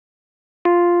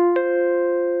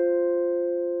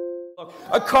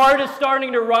A card is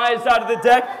starting to rise out of the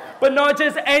deck, but not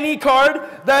just any card.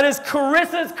 That is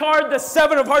Carissa's card, the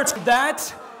Seven of Hearts.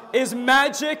 That is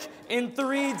magic in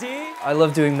 3D. I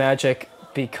love doing magic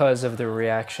because of the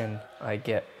reaction I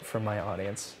get from my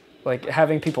audience. Like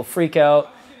having people freak out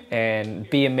and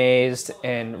be amazed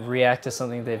and react to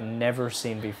something they've never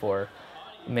seen before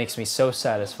makes me so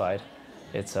satisfied.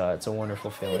 It's a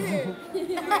wonderful feeling.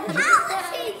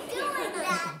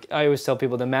 I always tell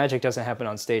people the magic doesn't happen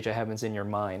on stage, it happens in your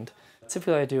mind.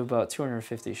 Typically I do about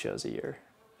 250 shows a year.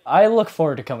 I look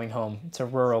forward to coming home to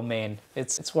rural Maine.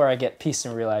 It's where I get peace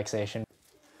and relaxation.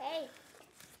 Hey.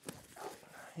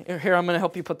 Here, I'm gonna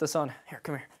help you put this on. Here,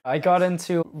 come here. I got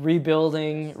into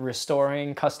rebuilding,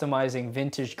 restoring, customizing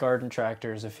vintage garden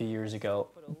tractors a few years ago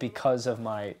because of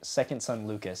my second son,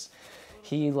 Lucas.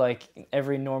 He, like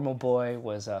every normal boy,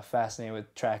 was fascinated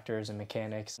with tractors and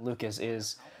mechanics. Lucas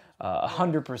is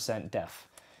 100% deaf.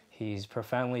 He's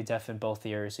profoundly deaf in both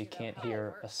ears. He can't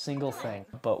hear a single thing.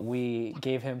 But we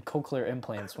gave him cochlear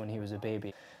implants when he was a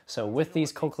baby. So with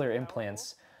these cochlear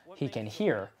implants, he can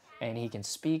hear, and he can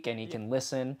speak, and he can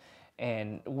listen.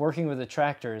 And working with the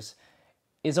tractors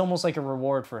is almost like a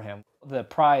reward for him. The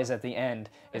prize at the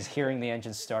end is hearing the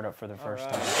engine start up for the first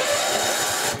time.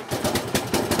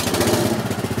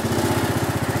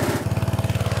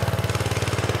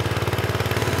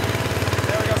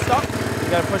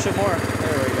 You gotta push it more.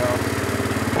 There we go.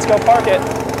 Let's go park it.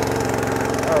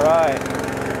 All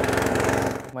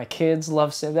right. My kids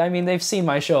love seeing, I mean, they've seen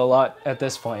my show a lot at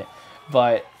this point,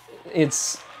 but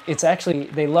it's actually,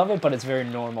 they love it, but it's very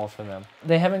normal for them.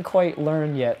 They haven't quite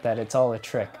learned yet that it's all a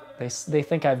trick. They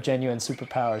think I have genuine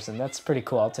superpowers, and that's pretty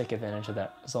cool. I'll take advantage of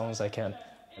that as long as I can.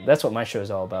 That's what my show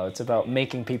is all about. It's about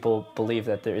making people believe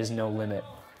that there is no limit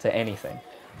to anything.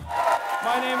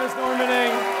 My name is Norman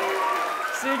Ing.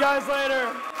 See you guys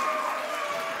later.